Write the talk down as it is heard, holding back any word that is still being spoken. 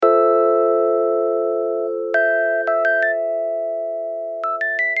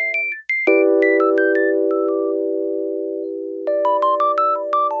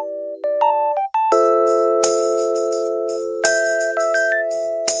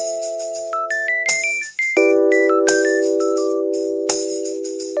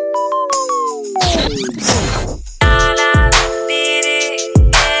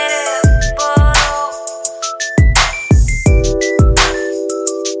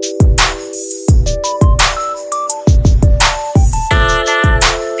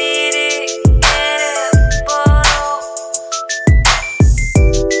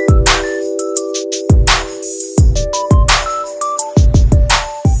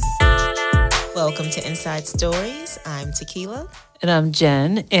Welcome to Inside Stories. I'm Tequila. And I'm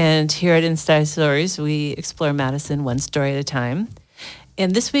Jen. And here at Inside Stories, we explore Madison one story at a time.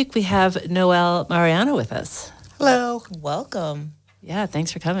 And this week we have Noel Mariano with us. Hello. Welcome. Yeah,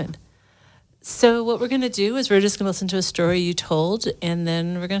 thanks for coming. So what we're going to do is we're just going to listen to a story you told, and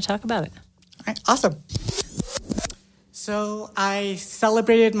then we're going to talk about it. All right, awesome. So I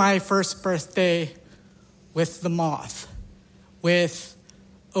celebrated my first birthday with the moth, with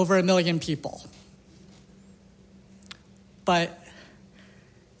over 1 million people. But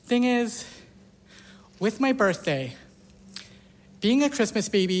thing is, with my birthday, being a Christmas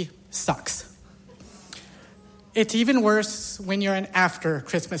baby sucks. It's even worse when you're an after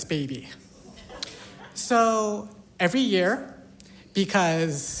Christmas baby. So every year,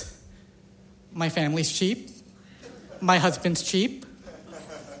 because my family's cheap, my husband's cheap,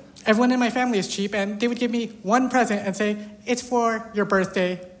 everyone in my family is cheap, and they would give me one present and say, it's for your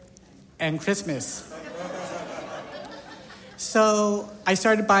birthday and Christmas. So I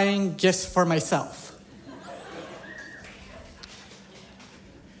started buying gifts for myself.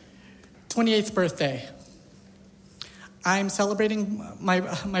 28th birthday. I'm celebrating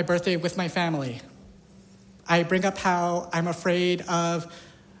my birthday with my family. I bring up how I'm afraid of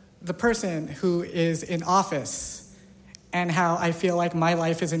the person who is in office and how I feel like my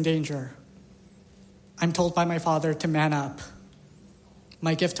life is in danger. I'm told by my father to man up.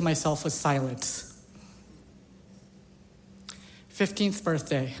 My gift to myself was silence. 15th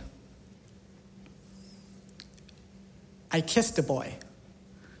birthday. I kissed a boy.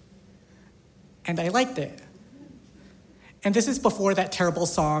 And I liked it. And this is before that terrible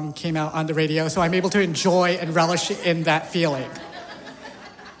song came out on the radio, so I'm able to enjoy and relish in that feeling.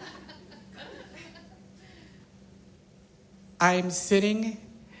 I'm sitting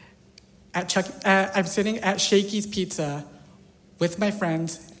at Shakey's Pizza with my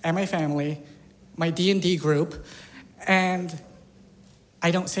friends and my family, my D&D group, and I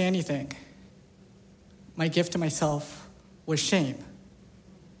don't say anything. My gift to myself was shame.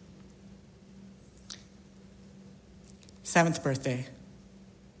 7th birthday.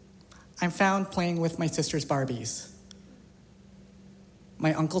 I'm found playing with my sister's Barbies.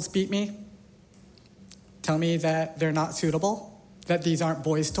 My uncles beat me, tell me that they're not suitable, that these aren't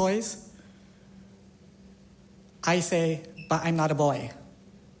boys' toys. I say, but I'm not a boy.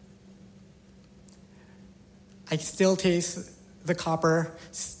 I still taste the copper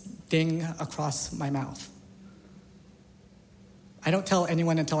sting across my mouth. I don't tell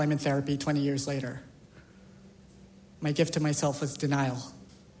anyone until I'm in therapy 20 years later. My gift to myself was denial.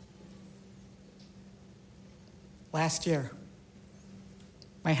 Last year,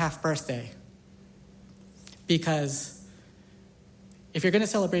 my half birthday. Because if you're going to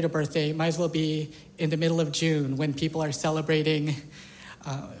celebrate a birthday, might as well be in the middle of June when people are celebrating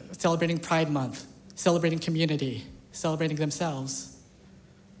Pride Month, celebrating community, celebrating themselves.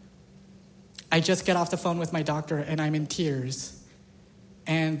 I just get off the phone with my doctor and I'm in tears.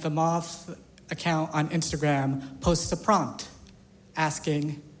 And the Moth account on Instagram posts a prompt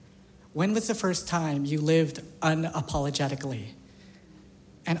asking, when was the first time you lived unapologetically?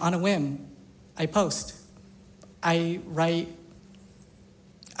 And on a whim, I post. I write,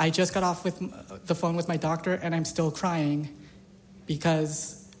 I just got off with the phone with my doctor and I'm still crying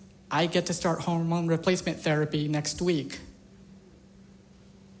because I get to start hormone replacement therapy next week.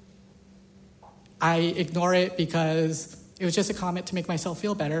 I ignore it because it was just a comment to make myself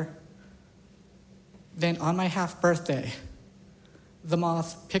feel better. Then on my half birthday, the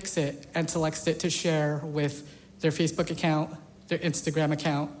Moth picks it and selects it to share with their Facebook account, their Instagram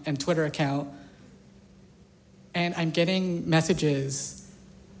account, and Twitter account. And I'm getting messages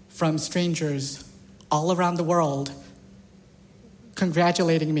from strangers all around the world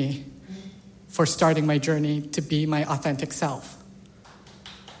congratulating me for starting my journey to be my authentic self.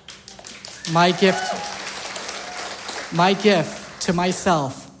 My gift to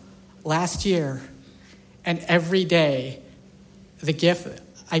myself last year and every day, the gift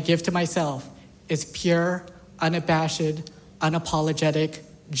I give to myself is pure, unabashed, unapologetic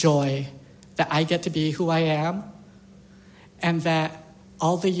joy that I get to be who I am, and that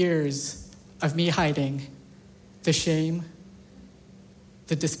all the years of me hiding, the shame,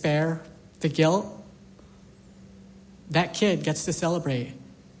 the despair, the guilt, that kid gets to celebrate,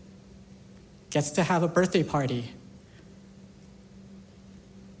 gets to have a birthday party.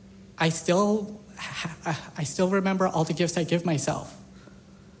 I still remember all the gifts I give myself,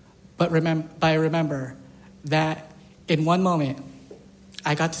 but I remember that in one moment,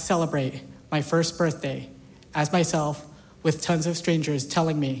 I got to celebrate my first birthday as myself with tons of strangers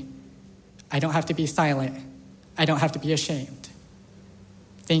telling me I don't have to be silent. I don't have to be ashamed.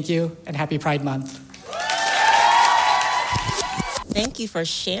 Thank you, and happy Pride Month. Thank you for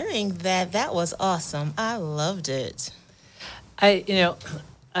sharing that. That was awesome. I loved it.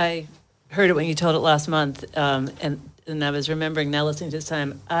 I heard it when you told it last month, and I was remembering now listening to this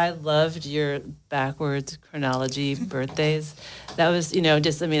time. I loved your backwards chronology birthdays. That was,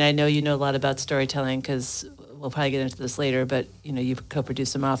 I know you know a lot about storytelling because we'll probably get into this later. But you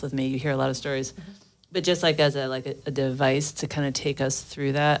co-produced them off with me. You hear a lot of stories, but just like as a device to kind of take us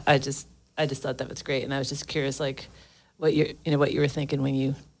through that, I just thought that was great, and I was just curious, like what you were thinking when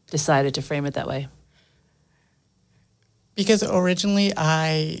you decided to frame it that way. Because originally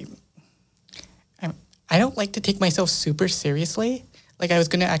I don't like to take myself super seriously. Like I was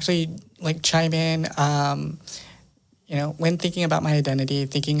going to actually like chime in, when thinking about my identity,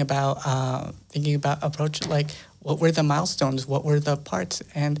 thinking about approach, like what were the milestones, what were the parts,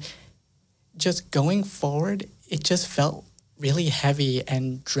 and just going forward, it just felt really heavy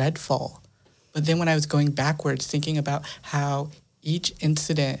and dreadful. But then when I was going backwards, thinking about how each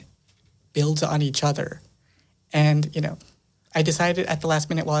incident builds on each other. And, I decided at the last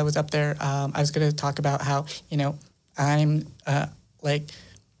minute while I was up there, I was going to talk about how, I'm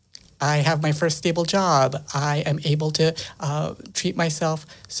I have my first stable job. I am able to treat myself.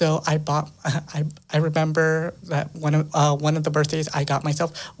 So I bought. I remember that one of the birthdays I got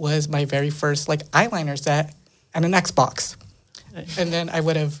myself was my very first eyeliner set and an Xbox, and then I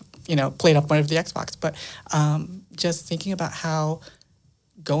would have played up one of the Xbox. But just thinking about how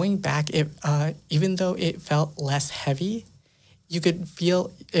going back, even though it felt less heavy, you could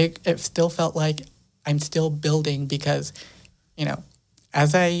feel it. It still felt like I'm still building because,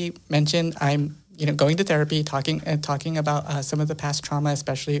 as I mentioned, I'm going to therapy, talking about some of the past trauma,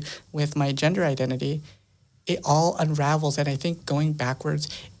 especially with my gender identity. It all unravels, and I think going backwards,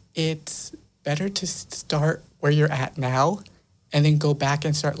 it's better to start where you're at now, and then go back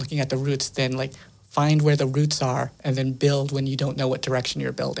and start looking at the roots. Then find where the roots are, and then build when you don't know what direction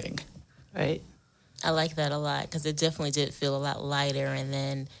you're building. Right. I like that a lot because it definitely did feel a lot lighter. And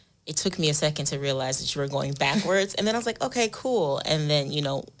then it took me a second to realize that you were going backwards. And then I was like, okay, cool. And then,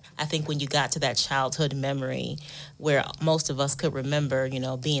 I think when you got to that childhood memory where most of us could remember,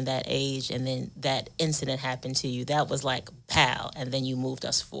 being that age and then that incident happened to you, that was like, pow. And then you moved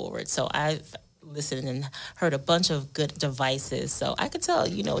us forward. So I've listened and heard a bunch of good devices. So I could tell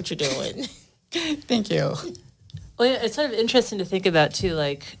you know what you're doing. Thank you. Well, yeah, it's sort of interesting to think about, too,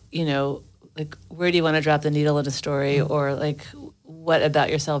 where do you want to drop the needle in a story, or what about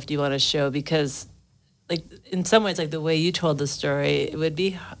yourself do you want to show? Because in some ways, the way you told the story, it would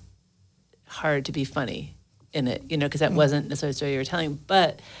be hard to be funny in it, because that wasn't necessarily the story you were telling.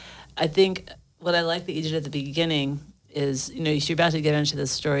 But I think what I like that you did at the beginning is, you're about to get into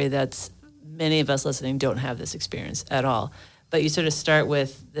this story that's many of us listening don't have this experience at all. But you sort of start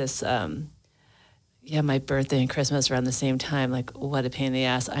with this, my birthday and Christmas around the same time. What a pain in the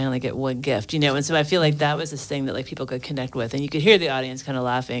ass. I only get one gift, And so I feel like that was this thing that people could connect with, and you could hear the audience kind of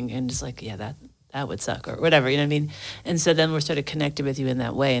laughing and just that would suck or whatever, you know what I mean? And so then we're sort of connected with you in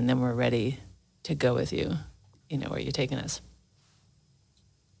that way, and then we're ready to go with you, where you're taking us.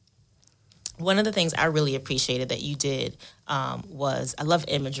 One of the things I really appreciated that you did was I love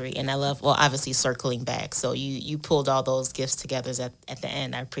imagery, and I love, obviously circling back. So you pulled all those gifts together at the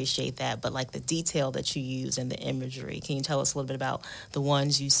end. I appreciate that. But the detail that you use and the imagery, can you tell us a little bit about the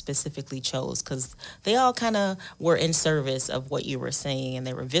ones you specifically chose? Because they all kind of were in service of what you were saying, and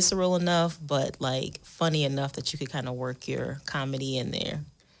they were visceral enough, but funny enough that you could kind of work your comedy in there.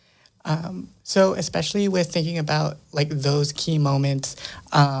 So especially with thinking about those key moments,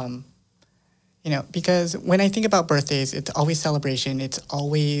 because when I think about birthdays, it's always celebration. It's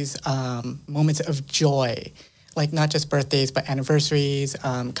always moments of joy, not just birthdays, but anniversaries,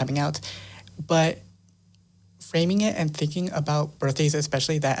 coming out. But framing it and thinking about birthdays,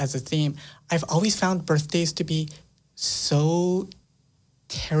 especially that as a theme, I've always found birthdays to be so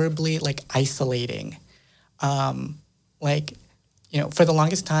terribly isolating. For the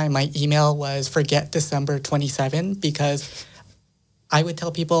longest time, my email was forget December 27 because I would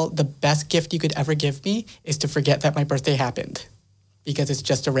tell people the best gift you could ever give me is to forget that my birthday happened because it's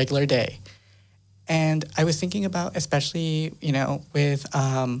just a regular day. And I was thinking about, especially, with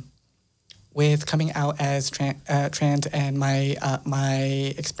coming out as trans and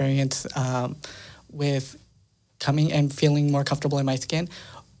my experience with coming and feeling more comfortable in my skin.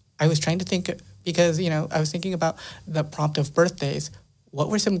 I was trying to think because, I was thinking about the prompt of birthdays. What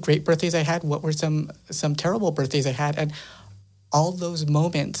were some great birthdays I had? What were some terrible birthdays I had? And all those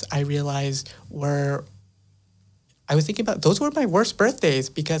moments I realized I was thinking about, those were my worst birthdays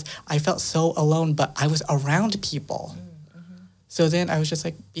because I felt so alone, but I was around people. Mm-hmm. So then I was just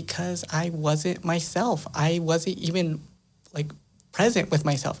like, because I wasn't myself. I wasn't even like present with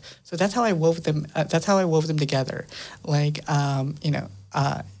myself. So that's how I wove them. That's how I wove them together. Like,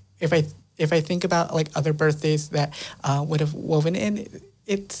 if I think about like other birthdays that would have woven in,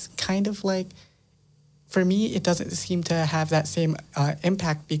 it's kind of like, for me, it doesn't seem to have that same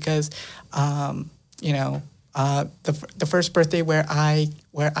impact because, the first birthday where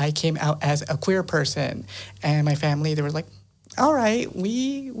I came out as a queer person, and my family, they were like, all right,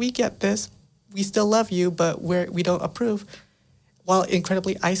 we get this, we still love you, but we don't approve. While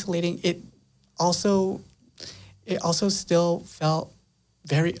incredibly isolating, it also still felt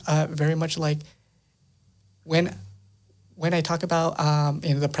very much like when I talk about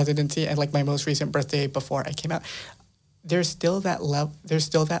the presidency and like my most recent birthday before I came out, there's still that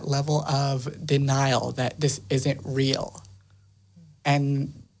level of denial that this isn't real,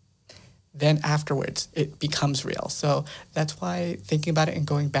 and then afterwards it becomes real. So that's why thinking about it and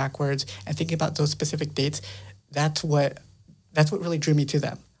going backwards and thinking about those specific dates, that's what really drew me to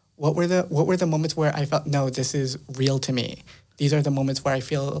them. What were the moments where I felt, no, this is real to me? These are the moments where I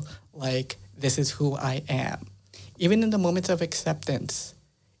feel like this is who I am. Even in the moments of acceptance,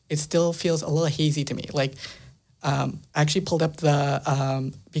 it still feels a little hazy to me. Like, I actually pulled up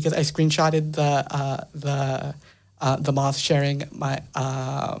because I screenshotted the moth sharing my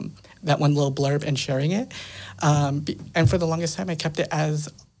that one little blurb and sharing it. And for the longest time, I kept it as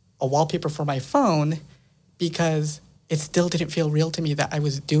a wallpaper for my phone because it still didn't feel real to me that I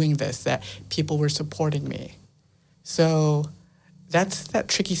was doing this, that people were supporting me. So that's that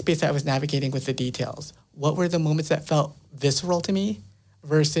tricky space that I was navigating with the details. What were the moments that felt visceral to me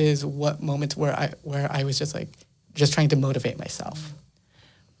versus what moments where I was just trying to motivate myself?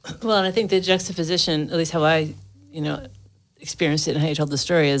 Well, and I think the juxtaposition, at least how I, experienced it and how you told the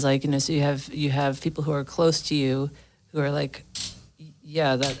story, is like, so you have people who are close to you who are like,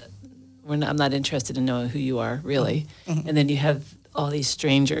 yeah, I'm not interested in knowing who you are, really. Mm-hmm. And then you have all these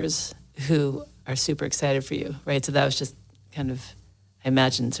strangers who are super excited for you, right? So that was just kind of, I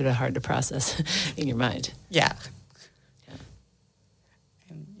imagine, sort of hard to process in your mind. Yeah.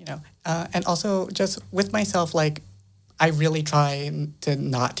 And, and also just with myself, like, I really try to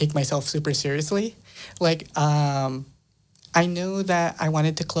not take myself super seriously. Like, I knew that I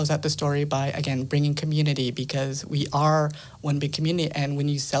wanted to close out the story by, again, bringing community, because we are one big community. And when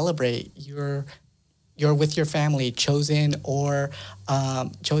you celebrate, you're with your family, chosen or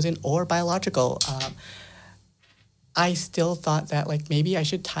biological. I still thought that, like, maybe I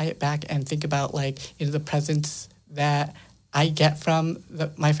should tie it back and think about, like, the presence that I get from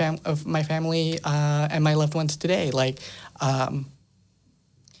my family and my loved ones today. Like,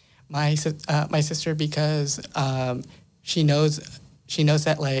 my sister, because she knows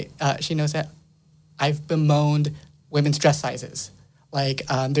that I've bemoaned women's dress sizes. Like,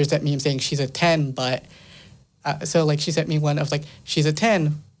 there's that meme saying she's a 10, but so like she sent me one of like, she's a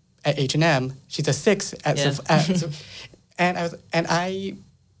 10 at H&M, she's a 6 at and I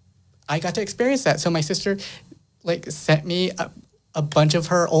got to experience that. So my sister like sent me a bunch of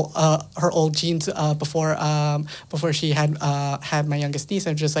her old jeans before she had my youngest niece,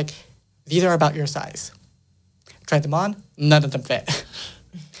 and just like, these are about your size. Tried them on, none of them fit.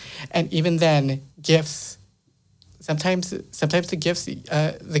 And even then, gifts. Sometimes the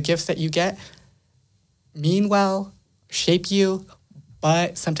gifts that you get mean well, shape you,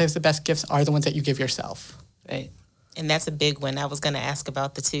 but sometimes the best gifts are the ones that you give yourself. Right. And that's a big one. I was going to ask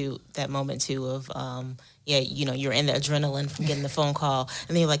about that moment too of, you're in the adrenaline from getting the phone call,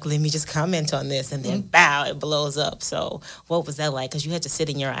 and then you're like, let me just comment on this, and then bow, it blows up. So what was that like? Because you had to sit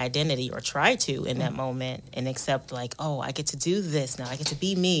in your identity, or try to, in that moment, and accept like, oh, I get to do this now, I get to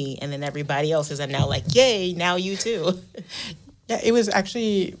be me, and then everybody else is now like, yay, now you too. Yeah, it was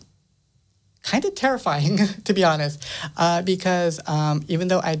actually kind of terrifying, to be honest, because even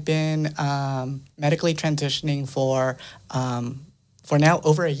though I'd been medically transitioning for now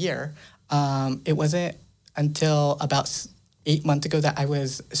over a year, it wasn't until about 8 months ago that I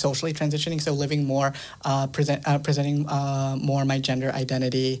was socially transitioning, so living more, presenting more my gender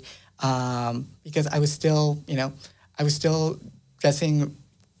identity, because I was still dressing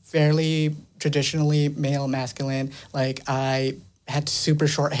fairly traditionally male, masculine. Like, I had super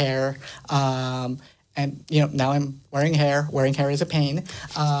short hair, and now I'm wearing hair. Wearing hair is a pain,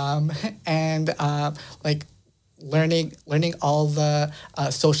 and like learning all the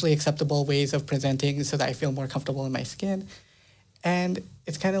socially acceptable ways of presenting so that I feel more comfortable in my skin. And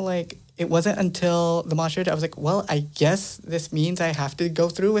it's kind of like, it wasn't until the mosh pit I was like, well, I guess this means I have to go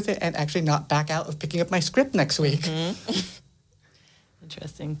through with it and actually not back out of picking up my script next week. Mm-hmm.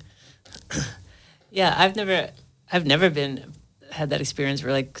 Interesting. Yeah, I've never been had that experience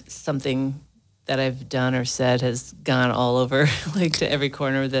where like something that I've done or said has gone all over, like to every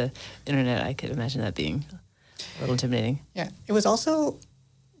corner of the internet. I could imagine that being a little intimidating. Yeah, it was also.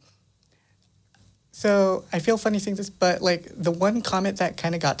 So I feel funny saying this, but like the one comment that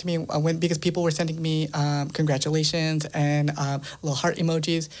kind of got to me because people were sending me congratulations and little heart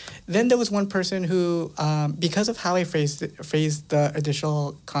emojis. Then there was one person who, because of how I phrased the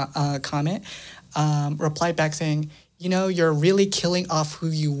additional comment, replied back saying, "You know, you're really killing off who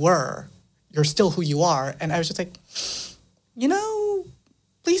you were. You're still who you are." And I was just like, you know,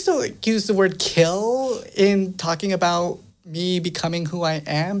 please don't use the word "kill" in talking about me becoming who I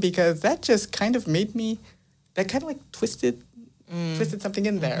am, because that just kind of made me, that kind of like twisted something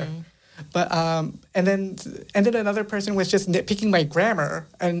in there. But and then another person was just nitpicking my grammar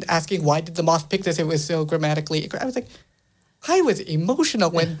and asking, why did the moth pick this? It was so grammatically. I was like, I was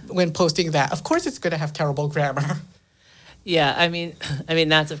emotional when posting that. Of course, it's going to have terrible grammar. Yeah, I mean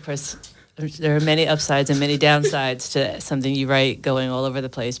that's, of course, there are many upsides and many downsides to something you write going all over the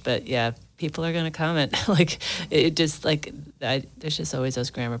place. But yeah, people are going to comment. Like, it just, like, there's just always those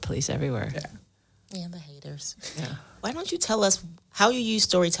grammar police everywhere. Yeah, the haters. Yeah. Why don't you tell us how you use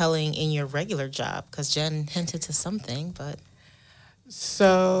storytelling in your regular job? Because Jen hinted to something, but...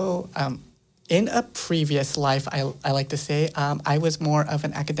 So, in a previous life, I like to say, I was more of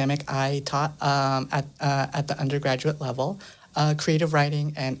an academic. I taught at the undergraduate level, creative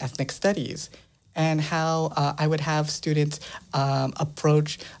writing and ethnic studies, and how I would have students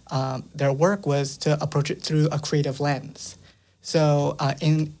approach their work was to approach it through a creative lens. So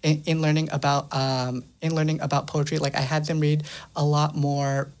in learning about poetry, like I had them read a lot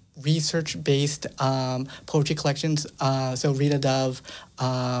more research-based poetry collections. So Rita Dove,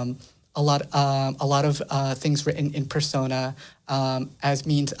 a lot of things written in persona as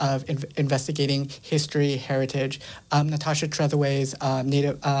means of investigating history, heritage. Natasha Trethewey's On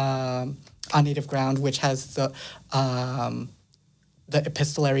Native Ground, which has the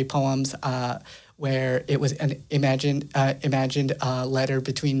epistolary poems where it was an imagined letter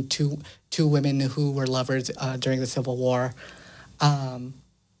between two women who were lovers during the Civil War.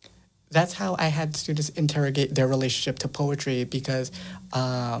 That's how I had students interrogate their relationship to poetry, because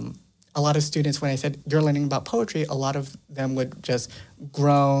a lot of students, when I said, you're learning about poetry, a lot of them would just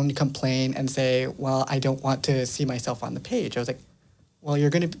groan, complain, and say, well, I don't want to see myself on the page. I was like, well, you're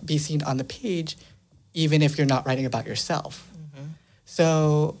going to be seen on the page even if you're not writing about yourself. Mm-hmm.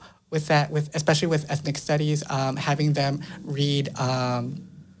 So with that, especially with ethnic studies, having them read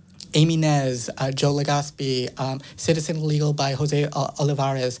Amy Nez, Joe Legaspi, Citizen Legal by Jose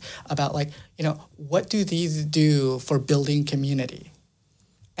Olivares, about, like, you know, what do these do for building community?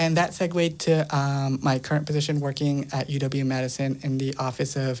 And that segued to my current position working at UW-Madison in the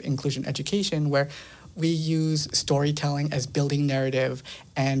Office of Inclusion Education, where we use storytelling as building narrative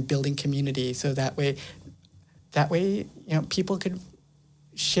and building community, so that way, you know, people could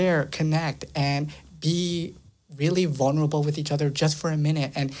share, connect, and be really vulnerable with each other just for a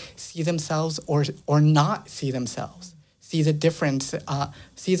minute and see themselves or not see themselves, see the difference,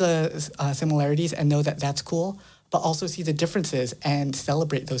 see the similarities and know that that's cool, but also see the differences and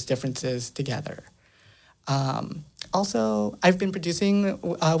celebrate those differences together. Also, I've been producing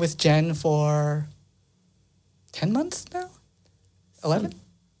with Jen for 10 months now? 11?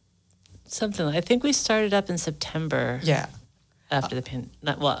 Something. I think we started up in September. Yeah. After the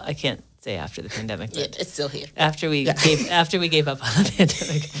well, I can't say after the pandemic. Yeah, it's still here. After we gave up on the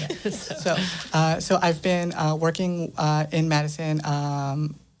pandemic. So I've been working in Madison,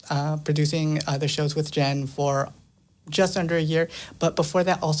 producing the shows with Jen for just under a year. But before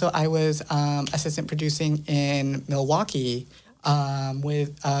that, also I was assistant producing in Milwaukee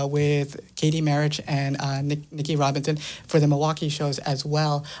with Katie Marich and Nikki Robinson for the Milwaukee shows as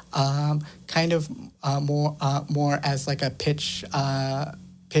well. Kind of more as like a pitch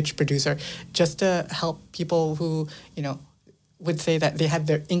producer, just to help people who, you know, would say that they had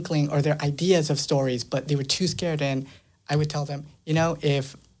their inkling or their ideas of stories, but they were too scared. And I would tell them, you know,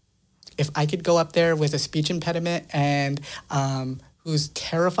 if I could go up there with a speech impediment and who's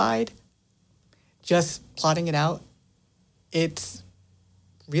terrified, just plotting it out, it's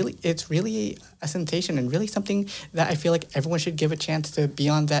really a sensation and really something that I feel like everyone should give a chance to be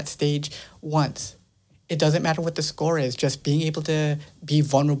on that stage once. It doesn't matter what the score is, just being able to be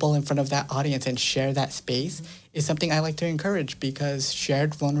vulnerable in front of that audience and share that space is something I like to encourage, because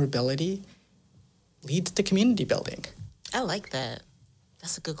shared vulnerability leads to community building. I like that.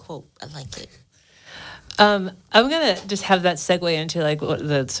 That's a good quote. I like it. I'm going to just have that segue into like what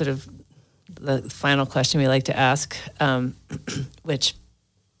the sort of the final question we like to ask, which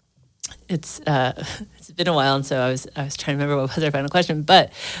it's been a while, and so I was trying to remember what was our final question.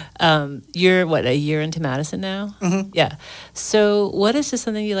 But you're a year into Madison now? Mm-hmm. Yeah. So what is just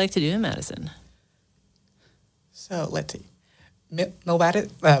something you like to do in Madison? So let's see.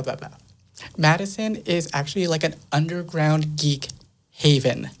 Madison is actually like an underground geek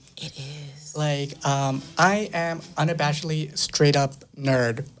haven. It is. Like, I am unabashedly straight up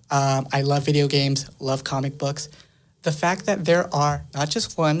nerd. I love video games, love comic books. The fact that there are not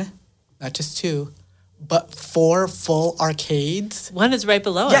just one, not just two, but 4 full arcades. One is right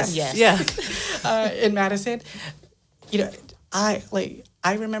below us. Yes. Yeah. In Madison,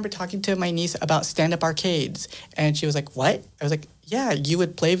 I remember talking to my niece about stand-up arcades, and she was like, "What?" I was like, "Yeah, you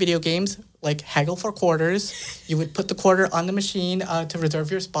would play video games, like haggle for quarters. You would put the quarter on the machine to reserve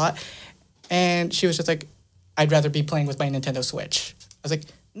your spot." And she was just like, "I'd rather be playing with my Nintendo Switch." I was like,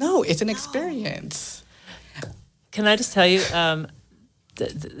 "No, it's an experience." Can I just tell you, I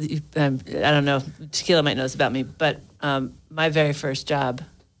don't know, Tequila might know this about me, but my very first job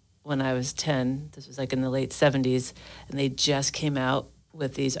when I was 10, this was like in the late 70s, and they just came out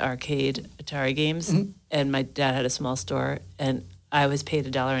with these arcade Atari games, and my dad had a small store, and I was paid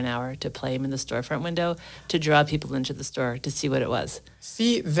 $1 an hour to play them in the storefront window to draw people into the store to see what it was.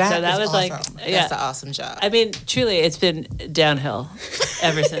 See, that was awesome. That's an awesome job. I mean, truly, it's been downhill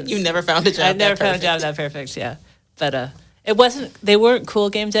ever since. You never found a job. I never found a job that perfect. Yeah, but it wasn't. They weren't cool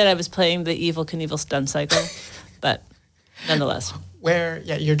games yet. I was playing the Evel Knievel Stun Cycle, but nonetheless. Where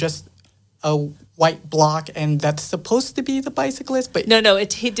you're just a white block, and that's supposed to be the bicyclist, but No,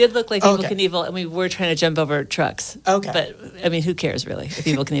 he did look like Evel Okay. Knievel, and we were trying to jump over trucks. Okay. But, I mean, who cares, really, if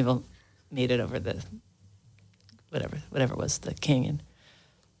Evel Knievel made it over the, whatever it was, the king. And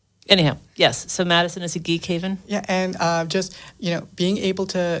anyhow, yes, so Madison is a geek haven. Yeah, and just being able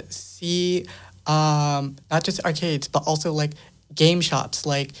to see not just arcades, but also like game shops.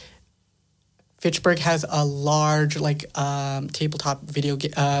 Like Fitchburg has a large tabletop video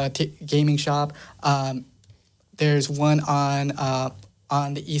gaming shop. There's one on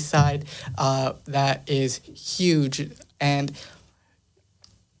the east side that is huge, and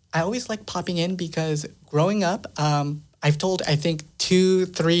I always like popping in because growing up, I've told I think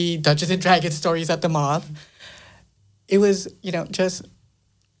 2-3 Dungeons and Dragons stories at the Moth. It was just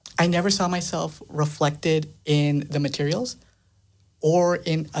I never saw myself reflected in the materials or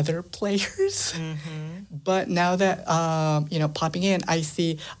in other players. Mm-hmm. But now that, popping in, I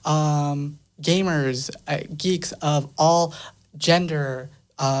see gamers, geeks of all gender,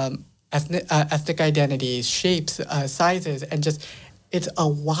 ethnic identities, shapes, sizes, and just it's a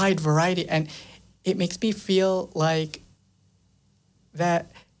wide variety. And it makes me feel like that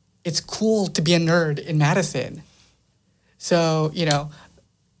it's cool to be a nerd in Madison. So,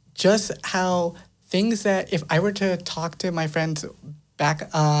 just how things that if I were to talk to my friends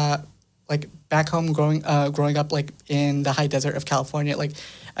back home growing up like in the high desert of California, like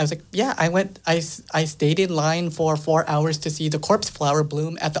I was like, yeah, I stayed in line for 4 hours to see the corpse flower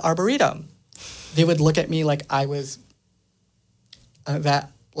bloom at the Arboretum. They would look at me like I was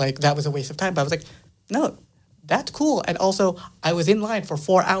that was a waste of time. But I was like, no, that's cool. And also I was in line for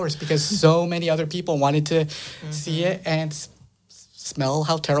 4 hours because so many other people wanted to see it and smell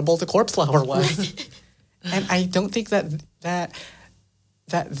how terrible the corpse flower was. And I don't think that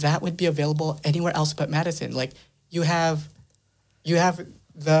would be available anywhere else but Madison. Like you have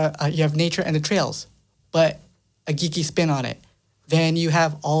nature and the trails, but a geeky spin on it. Then you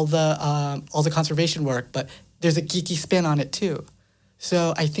have all the conservation work, but there's a geeky spin on it too.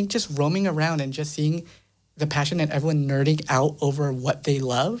 So I think just roaming around and just seeing the passion and everyone nerding out over what they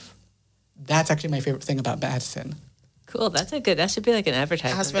love, that's actually my favorite thing about Madison. Cool, that should be like an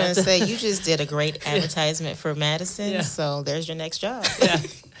advertisement. I was going to say, you just did a great advertisement for Madison, so there's your next job. Yeah.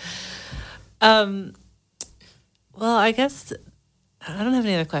 Well, I guess I don't have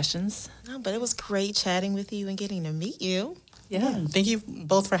any other questions. No, but it was great chatting with you and getting to meet you. Yeah. Thank you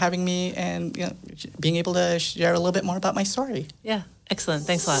both for having me and being able to share a little bit more about my story. Yeah, excellent.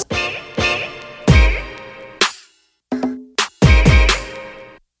 Thanks a lot.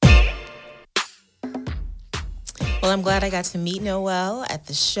 Well, I'm glad I got to meet Noel at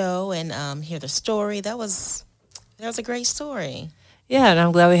the show and hear the story. That was a great story. Yeah, and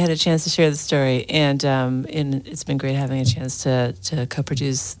I'm glad we had a chance to share the story, and it's been great having a chance to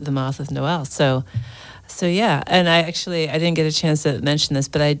co-produce The Moth with Noel. So yeah, and I didn't get a chance to mention this,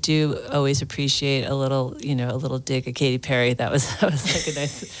 but I do always appreciate a little dig at Katy Perry. That was like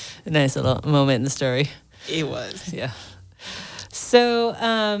a nice little moment in the story. It was. Yeah. So,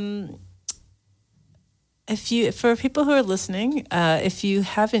 for people who are listening, if you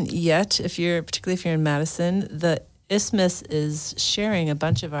haven't yet, particularly if you're in Madison, Isthmus is sharing a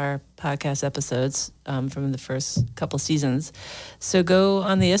bunch of our podcast episodes from the first couple seasons. So go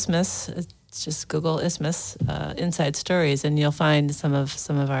on the Isthmus. It's just Google Isthmus Inside Stories, and you'll find some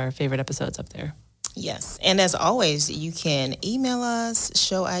of our favorite episodes up there. Yes. And as always, you can email us,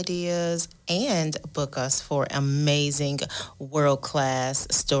 show ideas, and book us for amazing world-class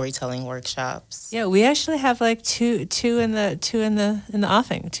storytelling workshops. Yeah, we actually have like two in the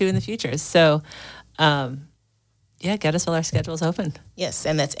offing, 2 in the future. So get us while our schedule's open. Yes,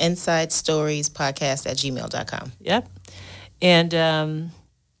 and that's insidestoriespodcast@gmail.com. Yep. And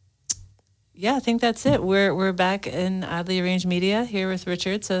I think that's it. We're back in Oddly Arranged Media here with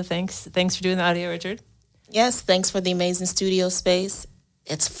Richard. So thanks for doing the audio, Richard. Yes, thanks for the amazing studio space.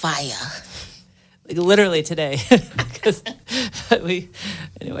 It's fire. Like literally today.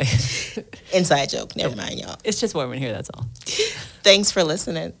 Anyway. Inside joke. Never mind, y'all. It's just warm in here, that's all. Thanks for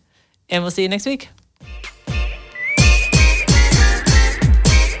listening. And we'll see you next week.